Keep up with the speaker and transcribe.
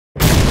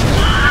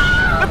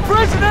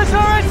Prisoners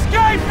are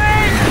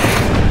escaping!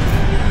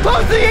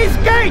 Close the east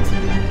gate!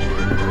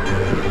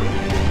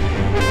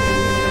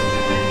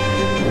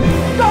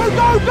 Go,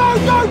 go, go,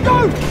 go, go!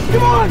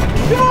 Come on,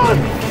 come on!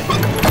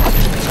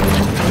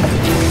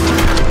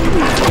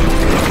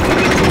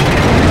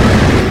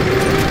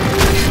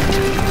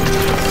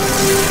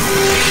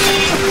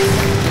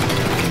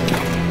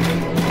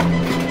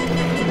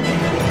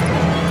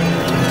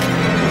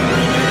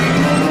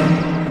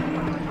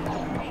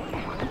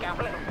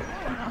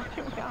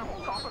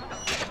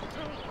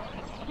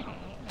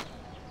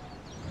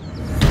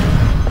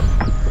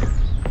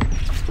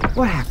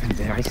 What happened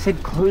there? I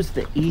said close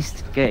the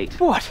east gate.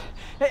 What?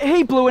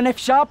 He blew an F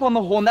sharp on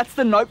the horn. That's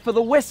the note for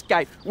the west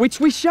gate, which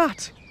we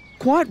shut.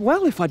 Quite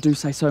well, if I do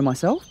say so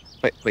myself.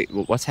 Wait,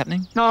 what's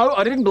happening? No,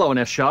 I didn't blow an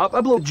F sharp.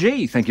 I blew a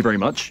G, thank you very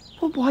much.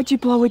 Well, why'd you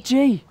blow a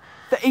G?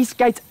 The east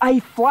gate's A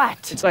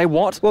flat. It's A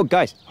what? Well,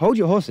 guys, hold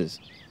your horses.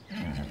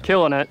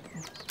 Killing it.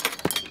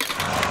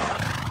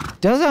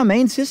 Does our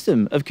main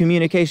system of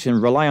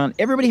communication rely on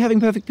everybody having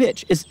perfect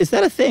pitch? Is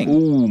that a thing?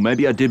 Ooh,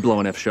 maybe I did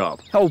blow an F sharp.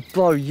 I'll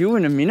blow you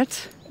in a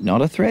minute.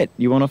 Not a threat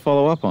you want to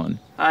follow up on.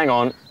 Hang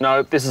on.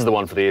 No, this is the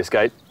one for the east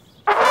gate.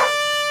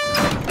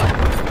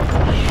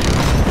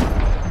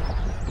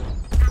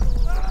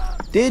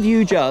 Did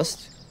you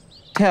just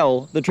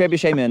tell the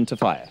trebuchet men to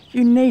fire?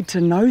 You need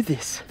to know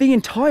this. The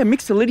entire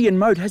Mixolydian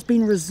mode has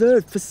been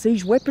reserved for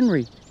siege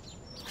weaponry.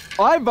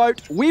 I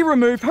vote we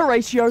remove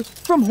Horatio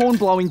from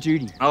horn-blowing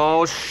duty.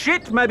 Oh,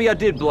 shit! Maybe I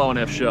did blow an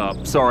F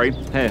sharp. Sorry.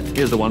 Here,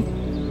 here's the one.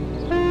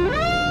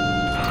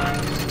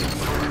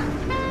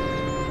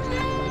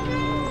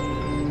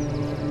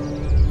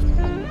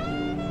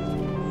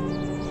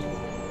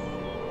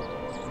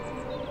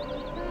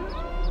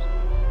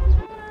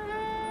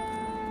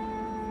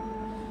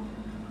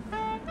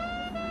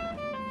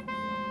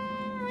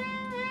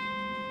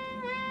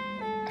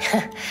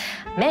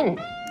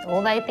 Men,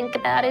 all they think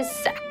about is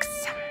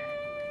sex.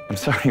 I'm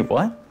sorry,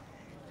 what?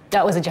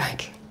 That was a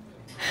joke.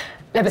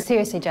 No, but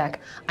seriously, Jack,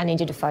 I need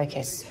you to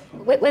focus.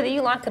 Whether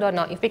you like it or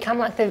not, you've become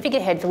like the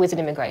figurehead for Wizard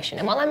Immigration.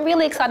 And while I'm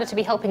really excited to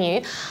be helping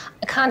you,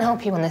 I can't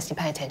help you unless you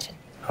pay attention.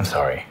 I'm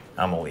sorry.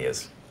 I'm all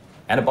ears.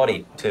 And a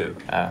body, too.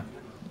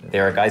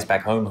 There are guys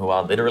back home who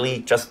are literally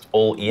just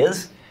all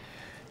ears.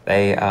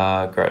 They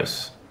are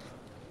gross.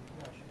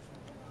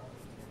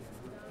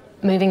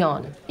 Moving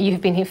on.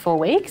 You've been here 4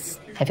 weeks.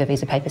 Have your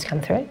visa papers come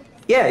through?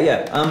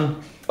 Yeah.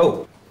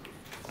 Oh.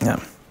 Yeah.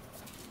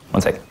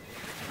 1 sec.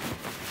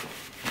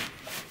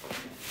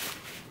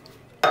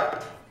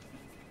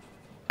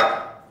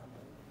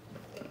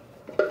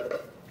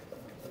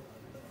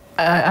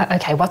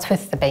 Okay, what's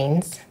with the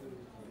beans?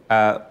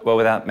 Well,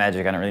 without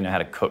magic, I don't really know how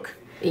to cook.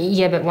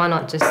 Yeah, but why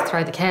not just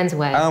throw the cans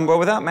away? Well,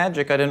 without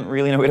magic, I didn't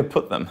really know where to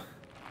put them.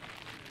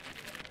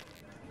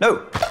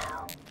 No!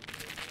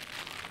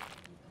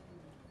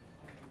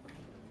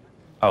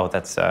 Oh,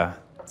 that's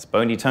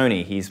Boney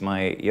Tony. He's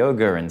my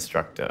yoga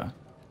instructor.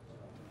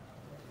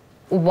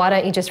 Why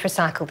don't you just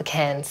recycle the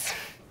cans?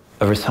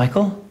 A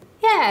recycle?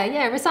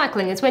 Yeah,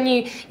 recycling. It's when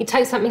you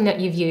take something that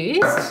you've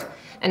used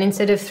and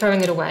instead of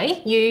throwing it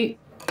away, you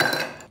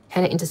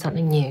turn it into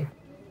something new.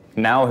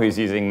 Now who's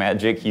using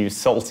magic, you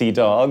salty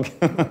dog?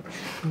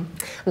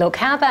 Look,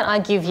 how about I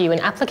give you an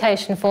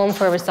application form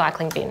for a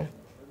recycling bin?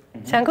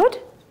 Sound good?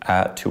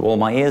 To all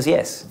my ears,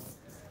 yes.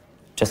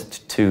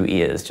 Just 2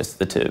 ears, just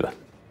the 2.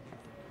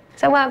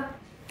 So, how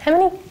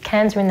many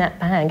cans are in that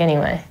bag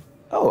anyway?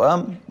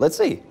 Oh, let's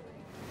see.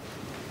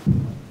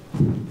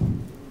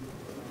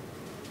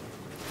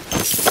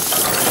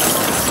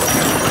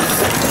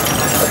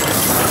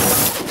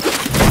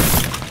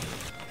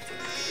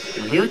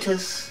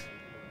 Lotus.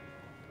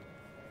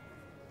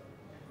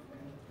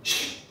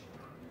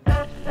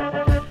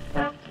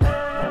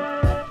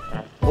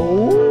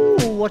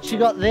 Oh, what you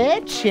got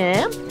there,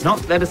 champ? Not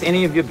that it's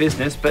any of your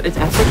business, but it's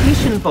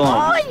application form.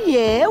 Oh,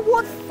 yeah?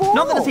 What for?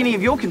 Not that it's any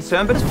of your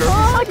concern, but it's for a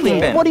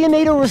recycling bin. What do you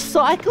need a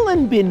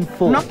recycling bin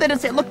for? Not that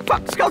it's... Look,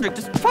 fuck, Skuldrick,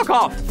 just fuck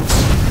off.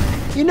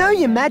 You know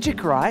your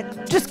magic, right?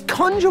 Just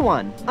conjure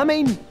one. I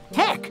mean,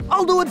 heck,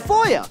 I'll do it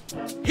for you.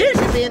 Here's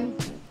your bin.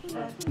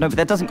 No, but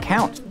that doesn't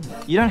count.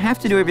 You don't have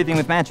to do everything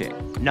with magic.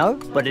 No,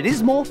 but it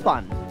is more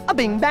fun. A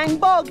bing bang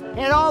bog,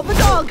 head of the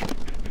dog.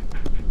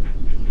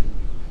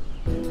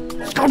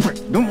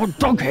 Skuldrick, no more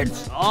dog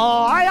heads.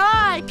 Aye,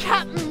 aye,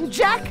 Captain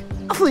Jack.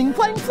 A fling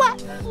flang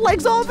flat,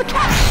 legs of the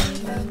cat.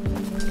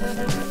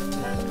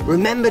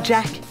 Remember,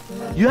 Jack,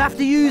 you have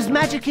to use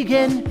magic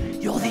again.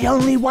 You're the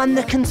only one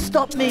that can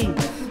stop me.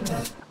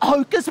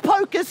 Hocus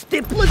pocus,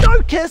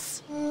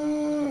 diplodocus.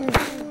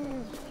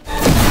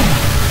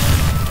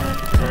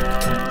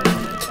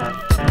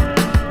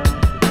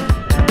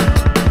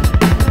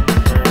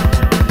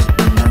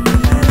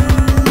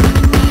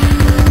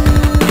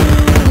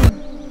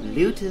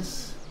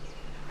 Lotus.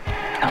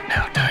 Out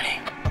now, Tony.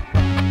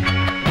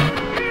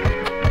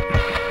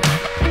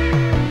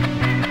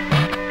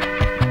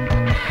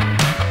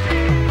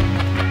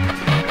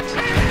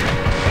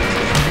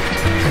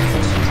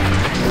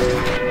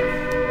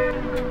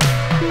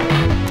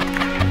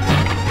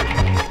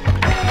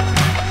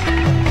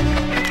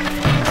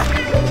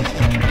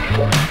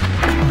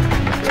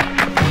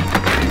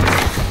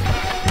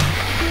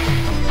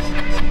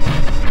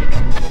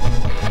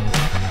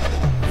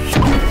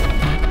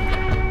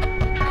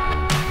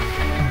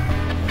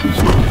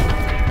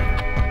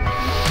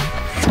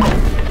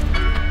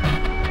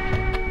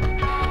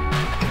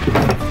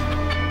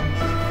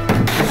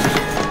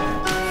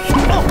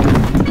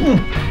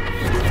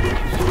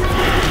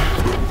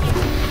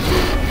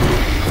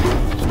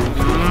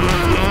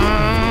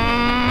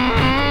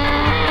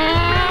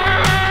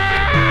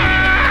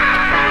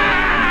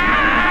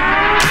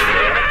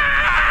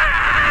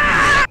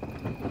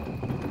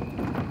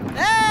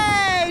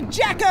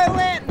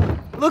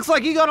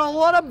 like you got a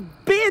lot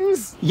of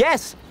bins.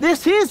 Yes,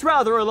 this is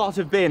rather a lot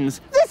of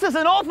bins. This is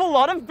an awful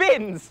lot of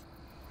bins.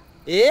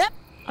 Yep.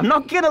 I'm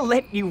not gonna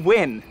let you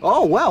win.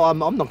 Oh, well, I'm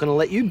not going to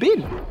let you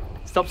bin.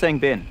 Stop saying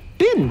bin.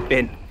 Bin.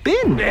 Bin.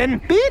 Bin. Bin.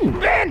 Bin.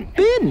 Bin. Bin.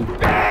 Bin.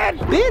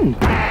 Bin. Bin.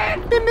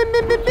 Bin. Bin.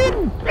 Bin. Bin.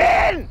 Bin.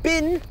 Bin. Bin.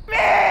 Bin.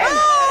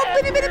 Oh,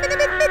 bin. Bin. Bin. Bin.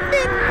 Bin. Bin.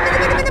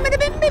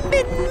 Bin. Bin.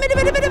 Bin.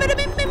 Bin.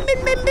 Bin.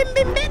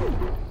 Bin. Bin.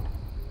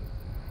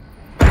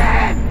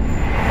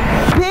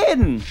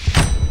 Bin.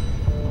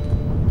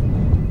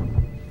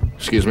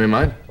 Excuse me,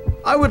 mate.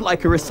 I would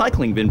like a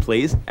recycling bin,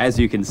 please. As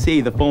you can see,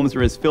 the forms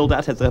are as filled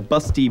out as a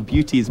busty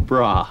beauty's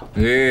bra.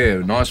 Yeah,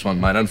 nice one,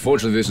 mate.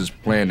 Unfortunately, this is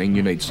planning.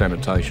 You need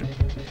sanitation.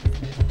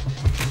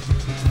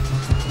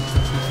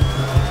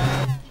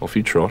 Off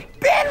you trot.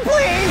 Bin,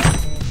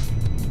 please!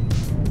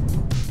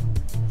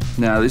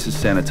 No, this is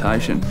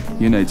sanitation.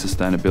 You need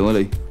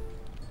sustainability.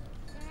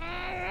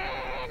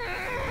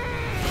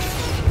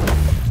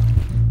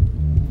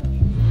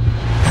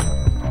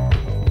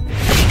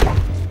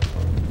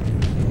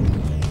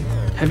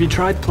 Have you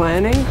tried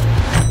planning?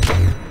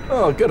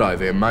 Oh, g'day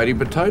there, matey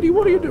potato.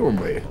 What are you doing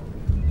there?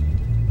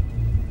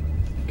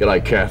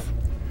 G'day, Kath.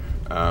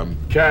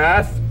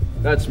 Kath,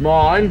 that's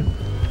mine.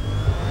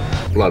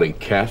 Bloody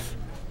Kath.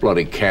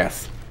 Bloody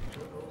Kath.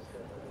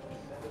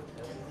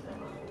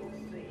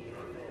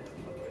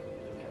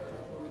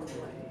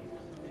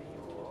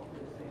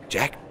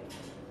 Jack?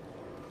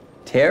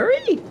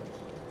 Terry?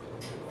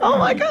 Oh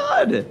my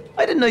God!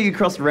 I didn't know you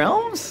crossed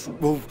realms.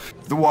 Well,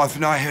 the wife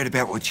and I heard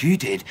about what you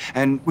did,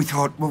 and we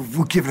thought, well,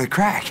 we'll give it a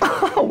crack.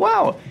 Oh,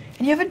 wow.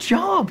 And you have a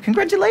job.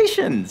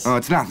 Congratulations. Oh,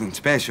 it's nothing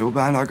special,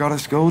 but I got a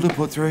school to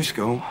put through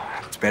school.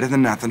 It's better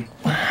than nothing.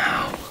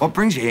 Wow. What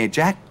brings you here,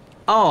 Jack?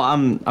 Oh,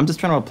 I'm just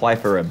trying to apply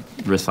for a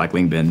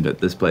recycling bin, but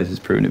this place has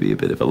proven to be a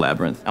bit of a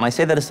labyrinth. And I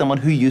say that as someone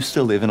who used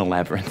to live in a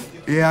labyrinth.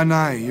 Yeah, I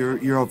know.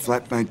 Your old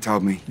flatmate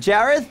told me.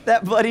 Jareth,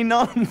 that bloody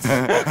nonce.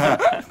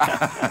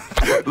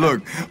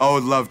 Look, I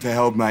would love to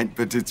help, mate,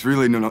 but it's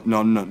really not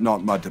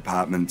my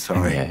department,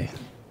 sorry. Yeah,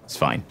 it's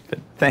fine, but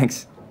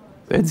thanks.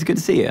 It's good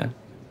to see you.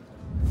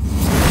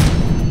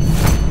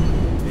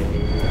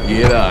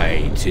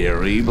 G'day,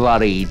 Terry.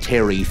 Bloody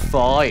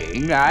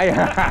terrifying, eh?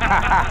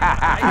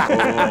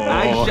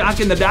 Hey, shark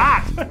in the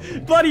dark.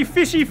 Bloody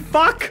fishy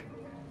fuck.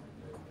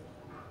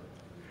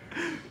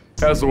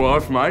 How's the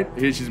wife, mate?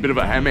 Here she's a bit of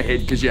a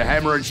hammerhead because you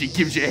hammer and she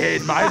gives you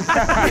head, mate.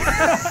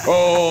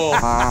 Oh.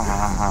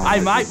 Hey,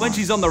 mate, when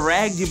she's on the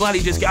rag, you bloody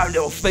just go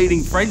into a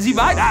feeding frenzy,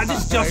 mate.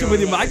 Just joshing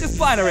with you, mate. Just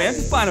playing around,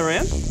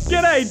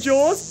 G'day,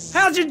 Jaws.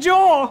 How's your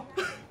jaw?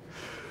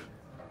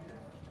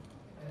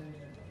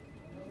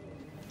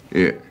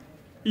 Yeah.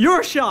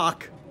 You're a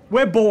shark.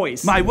 We're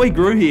boys. Mate, we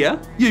grew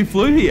here. You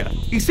flew here.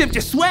 Except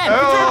you swam. You're a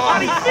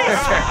bloody fish.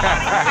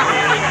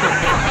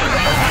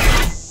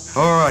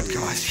 All right,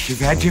 guys, you've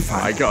had your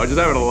fun. Hey, God, just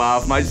having a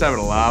laugh, mate. Just having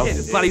a laugh. Yeah,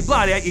 just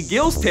bloody out your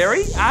gills,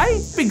 Terry.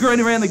 Eh? Been growing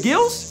around the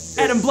gills.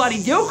 Adam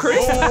bloody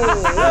Gilchrist.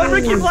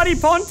 Ricky bloody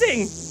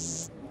Ponting.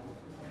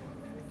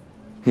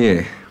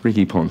 Yeah,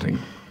 Ricky Ponting.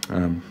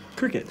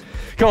 Cricket.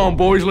 Come on,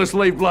 boys, let's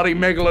leave bloody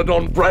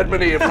Megalodon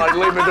Bradman here, mate.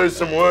 Leave me do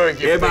some work.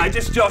 Yeah, mate,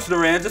 just joshing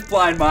around, just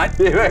playing, mate.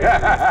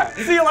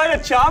 See you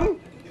later, chum.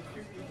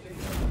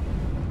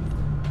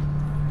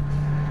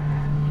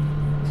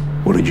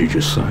 What did you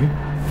just say?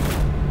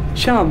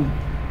 Chum.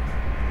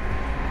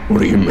 What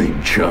do you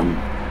mean, chum?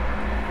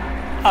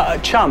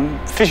 Chum.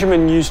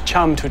 Fishermen use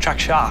chum to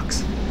attract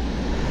sharks.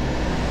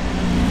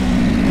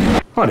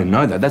 I didn't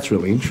know that. That's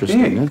really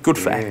interesting. Yeah, good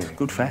fact.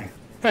 Good fact.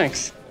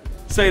 Thanks.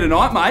 See you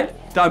tonight, mate.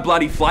 Don't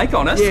bloody flake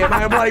on us. Yeah,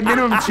 mate, bloody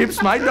minimum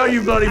chips, mate. Don't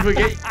you bloody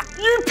forget.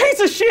 You piece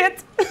of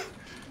shit!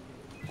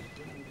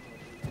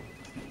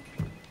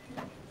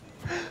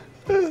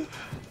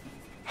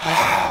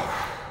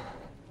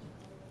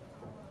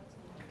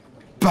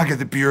 Bugger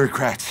the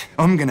bureaucrats.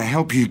 I'm gonna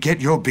help you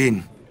get your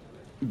bin.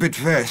 But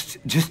first,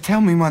 just tell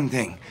me one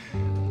thing.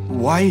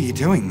 Why are you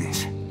doing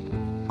this?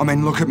 I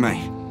mean, look at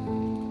me.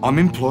 I'm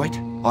employed.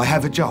 I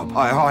have a job.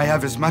 I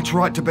have as much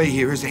right to be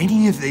here as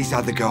any of these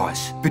other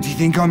guys. But do you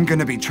think I'm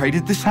gonna be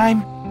treated the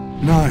same?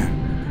 No.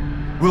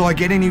 Will I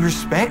get any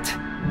respect?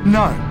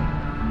 No.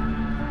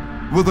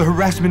 Will the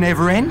harassment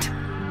ever end?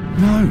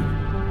 No.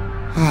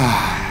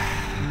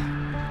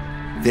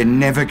 They're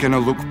never gonna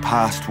look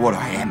past what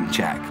I am,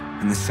 Jack.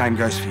 And the same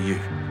goes for you.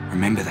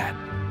 Remember that.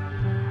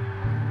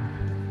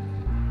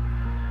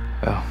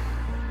 Well,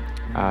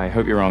 I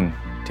hope you're wrong,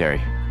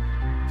 Terry.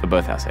 For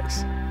both our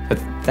sakes. But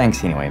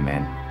thanks anyway,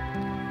 man.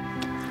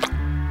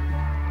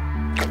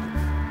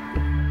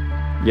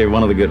 You're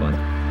one of the good ones.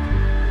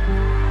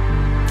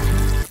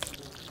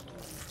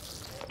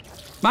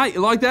 Mate, you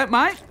like that,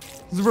 mate?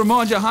 Does it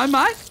remind you of home,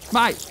 mate?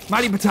 Mate,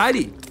 matey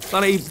potato.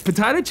 Bloody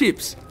potato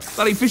chips.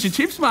 Bloody fish and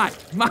chips, mate.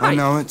 Mate. I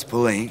know it's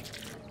bullying,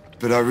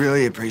 but I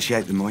really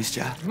appreciate the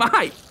moisture.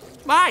 Mate.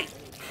 Mate.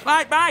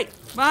 Mate, mate.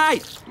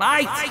 Mate.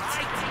 Mate. Mate.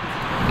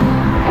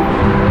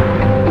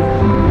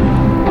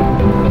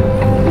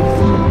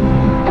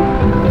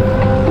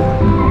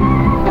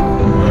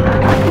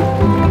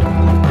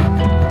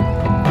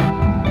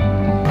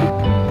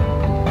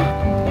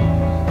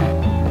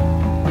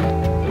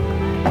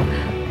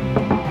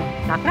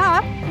 Knock,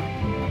 knock.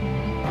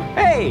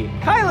 Hey,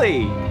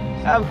 Kealy!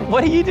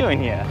 What are you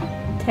doing here?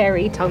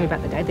 Terry told me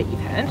about the day that you've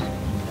had.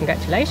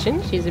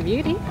 Congratulations, she's a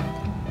beauty.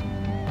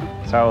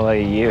 So are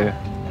you.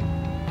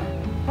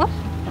 What?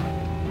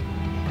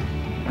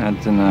 I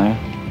don't know.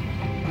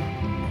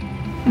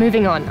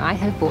 Moving on, I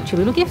have bought you a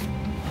little gift.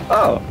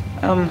 Oh,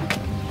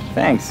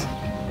 thanks.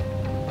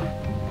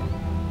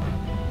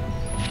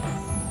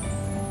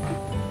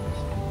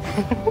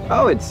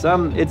 Oh,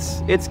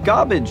 it's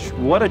garbage.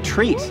 What a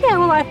treat. Yeah,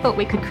 well, I thought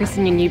we could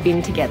christen your new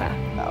bin together.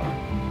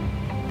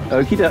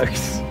 Okie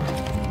dokes.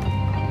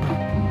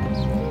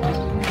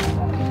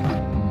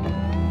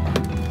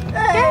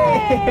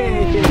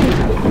 Hey!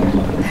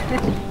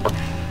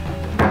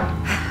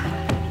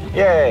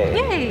 Yay!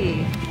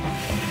 Yay!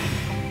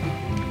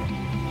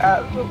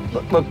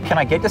 Look, can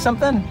I get you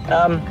something?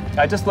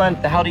 I just learned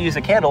how to use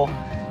a kettle,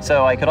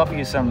 so I could offer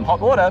you some hot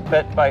water,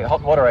 but by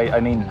hot water I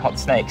mean hot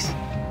snakes.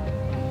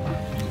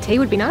 Tea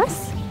would be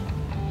nice.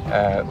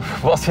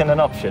 Wasn't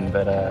an option,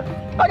 but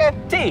okay,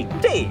 tea.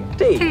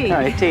 Tea. All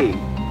right, tea.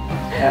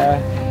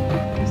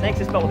 Snakes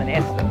is spelled with an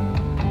S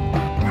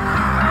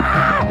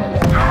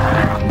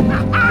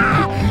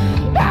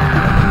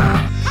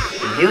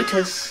though.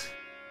 Lotus.